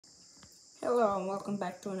Hello and welcome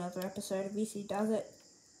back to another episode of VC Does It.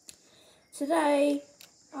 Today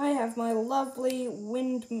I have my lovely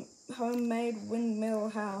homemade windmill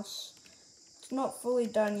house. It's not fully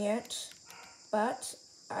done yet, but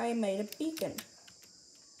I made a beacon.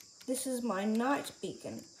 This is my night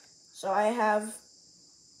beacon. So I have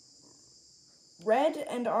red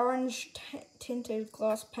and orange tinted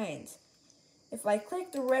glass panes. If I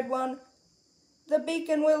click the red one, the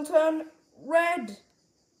beacon will turn red.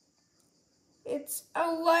 It's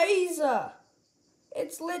a laser.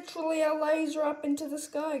 It's literally a laser up into the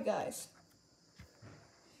sky, guys.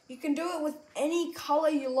 You can do it with any color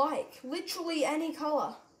you like. Literally any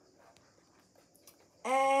color.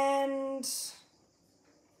 And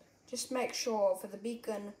just make sure for the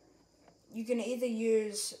beacon, you can either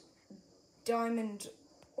use diamond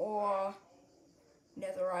or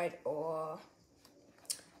netherite or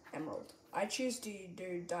emerald. I choose to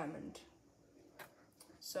do diamond.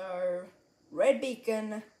 So, red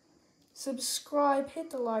beacon, subscribe,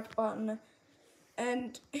 hit the like button,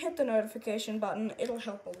 and hit the notification button. It'll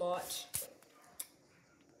help a lot.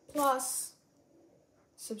 Plus,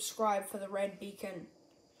 subscribe for the red beacon.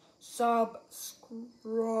 Subscribe.